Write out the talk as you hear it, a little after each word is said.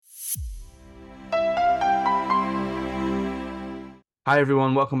Hi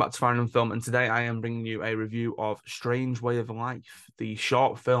everyone, welcome back to Fire and Film, and today I am bringing you a review of Strange Way of Life, the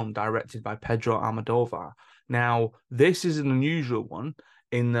short film directed by Pedro Almodovar. Now, this is an unusual one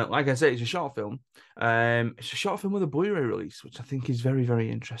in that, like I said, it's a short film. It's a short film with a Blu-ray release, which I think is very, very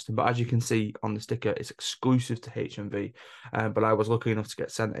interesting. But as you can see on the sticker, it's exclusive to HMV. But I was lucky enough to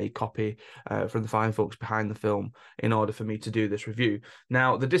get sent a copy from the fine folks behind the film in order for me to do this review.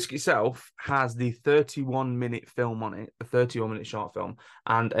 Now, the disc itself has the 31-minute film on it, a 31-minute short film,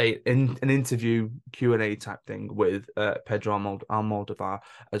 and an interview Q&A type thing with Pedro Almodovar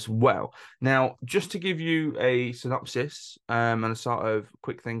as well. Now, just to give you a synopsis and a sort of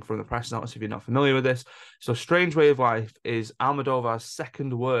quick thing from the press notice if you're not familiar with this. So, Strange Way of Life is Almodovar's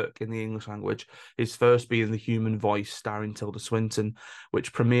second work in the English language, his first being The Human Voice, starring Tilda Swinton,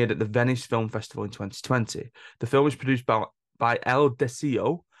 which premiered at the Venice Film Festival in 2020. The film is produced by El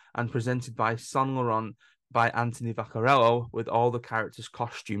Desio and presented by Saint Laurent by Anthony Vaccarello, with all the characters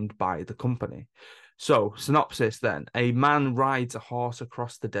costumed by the company. So, synopsis then. A man rides a horse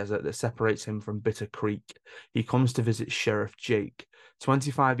across the desert that separates him from Bitter Creek. He comes to visit Sheriff Jake.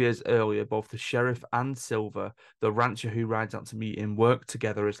 25 years earlier, both the sheriff and Silver, the rancher who rides out to meet him, work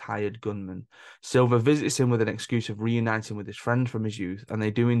together as hired gunmen. Silver visits him with an excuse of reuniting with his friend from his youth, and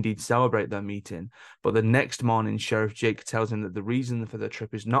they do indeed celebrate their meeting. But the next morning, Sheriff Jake tells him that the reason for the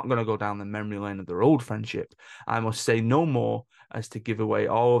trip is not going to go down the memory lane of their old friendship. I must say no more as to give away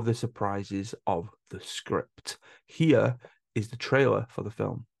all of the surprises of the script. Here is the trailer for the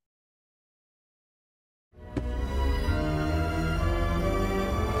film.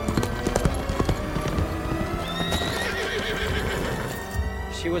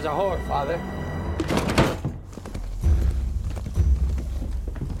 She was a whore, Father.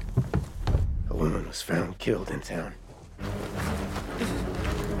 A woman was found killed in town.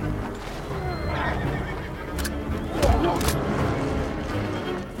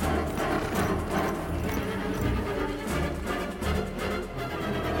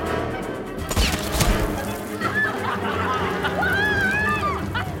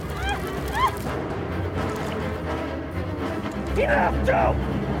 Enough, Joe!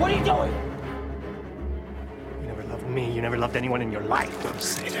 What are you doing? You never loved me. You never loved anyone in your life. Don't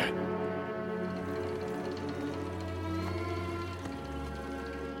say that.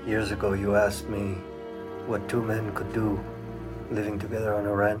 Years ago, you asked me what two men could do living together on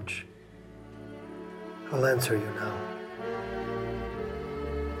a ranch. I'll answer you now.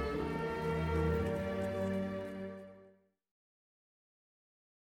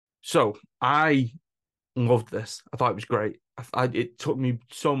 So I loved this. I thought it was great. It took me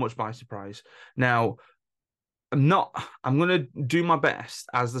so much by surprise. Now, I'm not. I'm gonna do my best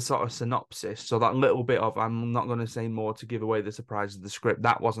as the sort of synopsis. So that little bit of I'm not gonna say more to give away the surprise of the script.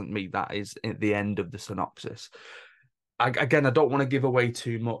 That wasn't me. That is at the end of the synopsis. Again, I don't want to give away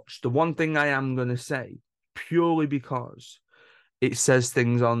too much. The one thing I am gonna say, purely because it says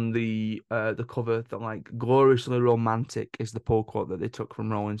things on the cover that like gloriously romantic is the pull quote that they took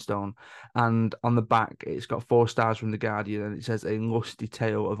from Rolling Stone, and on the back it's got 4 stars from the Guardian, and it says a lusty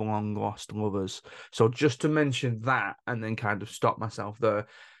tale of long lost lovers. So just to mention that, and then kind of stop myself there,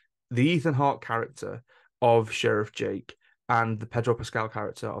 the Ethan Hawke character of Sheriff Jake and the Pedro Pascal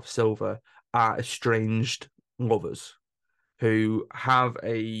character of Silver are estranged lovers who have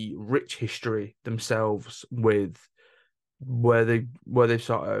a rich history themselves with where they've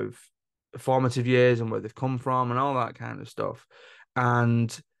sort of formative years and where they've come from and all that kind of stuff.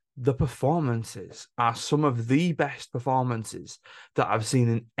 And the performances are some of the best performances that I've seen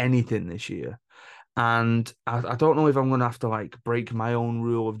in anything this year. And I don't know if I'm gonna have to like break my own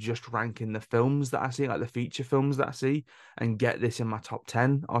rule of just ranking the films that I see, like the feature films that I see, and get this in my top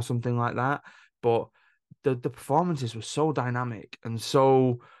 10 or something like that. But the performances were so dynamic and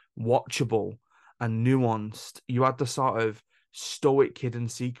so watchable and nuanced. You had the sort of stoic hidden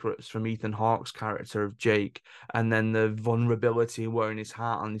secrets from Ethan Hawke's character of Jake, and then the vulnerability wearing his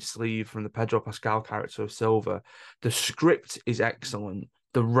heart on his sleeve from the Pedro Pascal character of Silver. The script is excellent.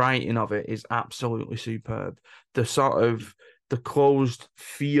 The writing of it is absolutely superb. The sort of the closed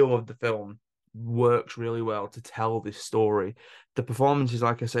feel of the film works really well to tell this story. The performances,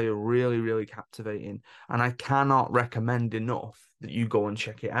 like I say, are really, really captivating, and I cannot recommend enough that you go and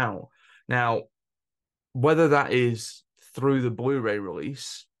check it out. Now, whether that is through the Blu-ray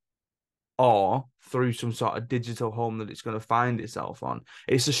release or through some sort of digital home that it's going to find itself on,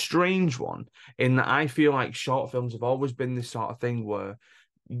 it's a strange one in that I feel like short films have always been this sort of thing where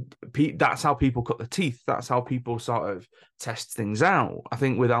that's how people cut the teeth. That's how people sort of test things out. I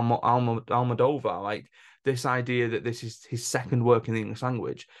think with Almodovar, like this idea that this is his second work in the English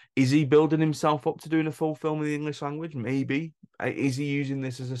language. Is he building himself up to doing a full film in the English language? Maybe. Is he using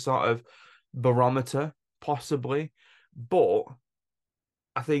this as a sort of barometer? Possibly. But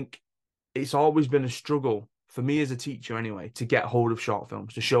I think it's always been a struggle for me as a teacher anyway, to get hold of short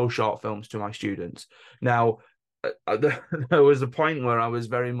films, to show short films to my students. Now, there was a point where I was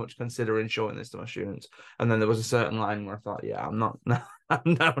very much considering showing this to my students, and then there was a certain line where I thought, yeah, I'm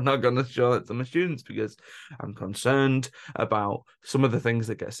not going to show it to my students because I'm concerned about some of the things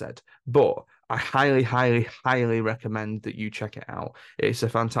that get said. But I highly, highly, highly recommend that you check it out. It's a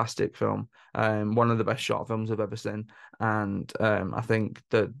fantastic film, one of the best short films I've ever seen, and I think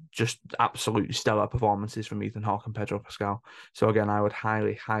that just absolute stellar performances from Ethan Hawke and Pedro Pascal. So again, I would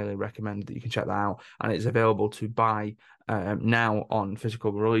highly, highly recommend that you can check that out, and it's available to buy now on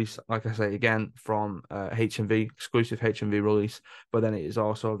physical release. Like I say again, from HMV, exclusive HMV release, but then it is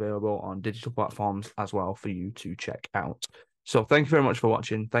also available on digital platforms as well for you to check out. So thank you very much for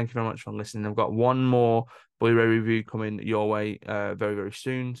watching. Thank you very much for listening. I've got one more Blu-ray review coming your way very, very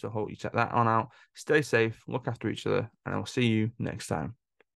soon. So hope you check that on out. Stay safe, look after each other, and I'll see you next time.